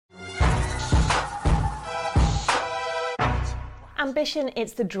Ambition,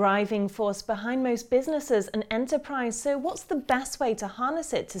 it's the driving force behind most businesses and enterprise. So what's the best way to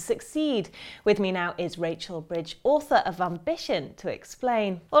harness it to succeed? With me now is Rachel Bridge, author of Ambition, to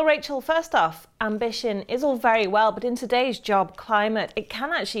explain. Well, Rachel, first off, ambition is all very well, but in today's job climate, it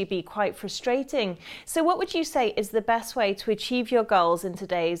can actually be quite frustrating. So what would you say is the best way to achieve your goals in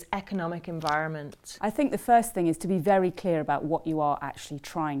today's economic environment? I think the first thing is to be very clear about what you are actually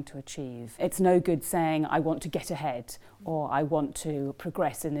trying to achieve. It's no good saying, I want to get ahead, or I want to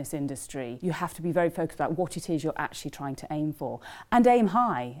progress in this industry. You have to be very focused about what it is you're actually trying to aim for. And aim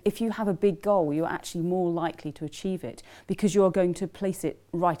high. If you have a big goal, you're actually more likely to achieve it because you're going to place it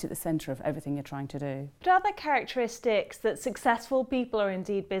right at the centre of everything you're trying to do. But are there characteristics that successful people or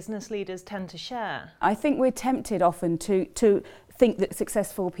indeed business leaders tend to share? I think we're tempted often to think that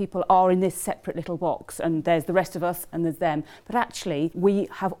successful people are in this separate little box and there's the rest of us and there's them. But actually, we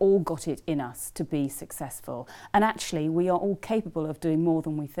have all got it in us to be successful. And actually, we are all capable of doing more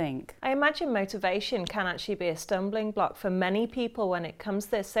than we think. I imagine motivation can actually be a stumbling block for many people when it comes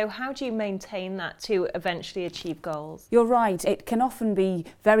to this. So how do you maintain that to eventually achieve goals? You're right. It can often be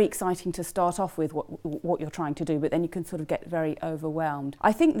very exciting to start off with what you're trying to do, but then you can sort of get very overwhelmed.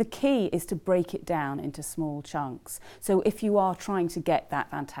 I think the key is to break it down into small chunks. So if you are trying to get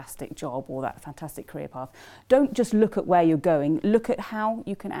that fantastic job or that fantastic career path, don't just look at where you're going, look at how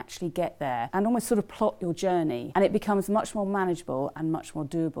you can actually get there and almost sort of plot your journey, and it becomes much more manageable and much more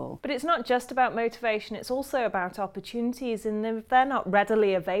doable. But it's not just about motivation, it's also about opportunities, and if they're not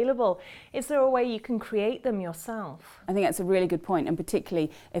readily available, is there a way you can create them yourself? I think that's a really good point, and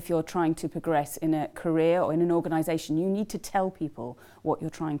particularly if you're trying to progress in a career or in an organisation, you need to tell people what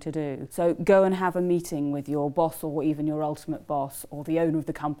you're trying to do. So go and have a meeting with your boss or even your ultimate boss or the owner of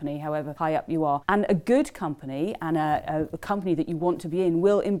the company, however high up you are. And a good company and a company that you want to be in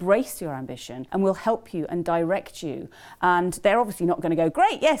will embrace your ambition and will help you and direct you. And they're obviously not going to go,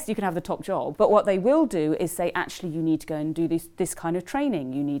 great, yes, you can have the top job. But what they will do is say, actually, you need to go and do this kind of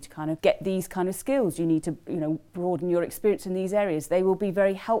training. You need to kind of get these kind of skills. You need to, broaden your experience in these areas. They will be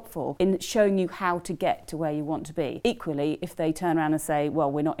very helpful in showing you how to get to where you want to be. Equally, if they turn around and say,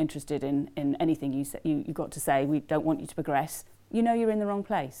 well, we're not interested in anything you've got to say, we don't want you to progress, you know you're in the wrong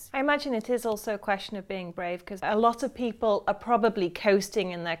place. I imagine it is also a question of being brave, because a lot of people are probably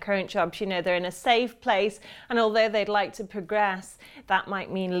coasting in their current jobs. They're in a safe place, and although they'd like to progress, that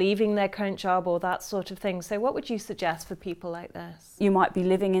might mean leaving their current job or that sort of thing. So what would you suggest for people like this? You might be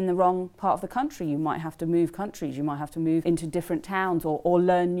living in the wrong part of the country. You might have to move countries. You might have to move into different towns or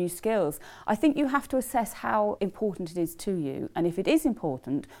learn new skills. I think you have to assess how important it is to you. And if it is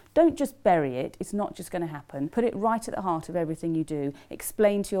important, don't just bury it. It's not just going to happen. Put it right at the heart of everything you do.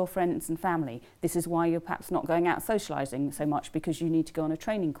 Explain to your friends and family, this is why you're perhaps not going out socialising so much, because you need to go on a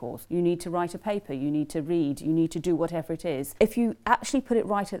training course, you need to write a paper, you need to read, you need to do whatever it is. If you actually put it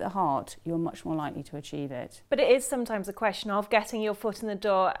right at the heart, you're much more likely to achieve it. But it is sometimes a question of getting your foot in the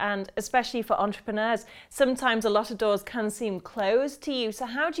door, and especially for entrepreneurs, sometimes a lot of doors can seem closed to you. So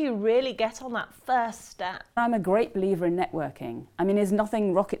how do you really get on that first step? I'm a great believer in networking. I mean, there's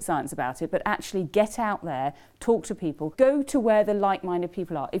nothing rocket science about it, but actually get out there, talk to people, go to where the like-minded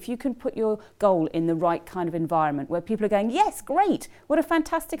people are. If you can put your goal in the right kind of environment where people are going, yes, great, what a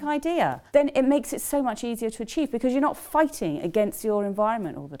fantastic idea, then it makes it so much easier to achieve because you're not fighting against your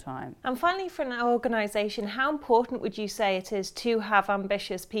environment all the time. And finally, for an organisation, how important would you say it is to have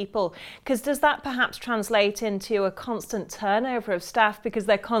ambitious people? Because does that perhaps translate into a constant turnover of staff because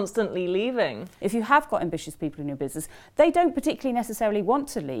they're constantly leaving? If you have got ambitious people in your business, they don't particularly necessarily want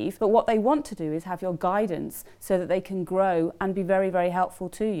to leave, but what they want to do is have your guidance so that they can grow and be very, very helpful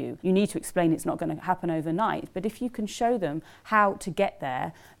to you. You need to explain it's not going to happen overnight, but if you can show them how to get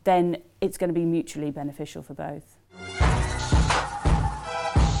there, then it's going to be mutually beneficial for both.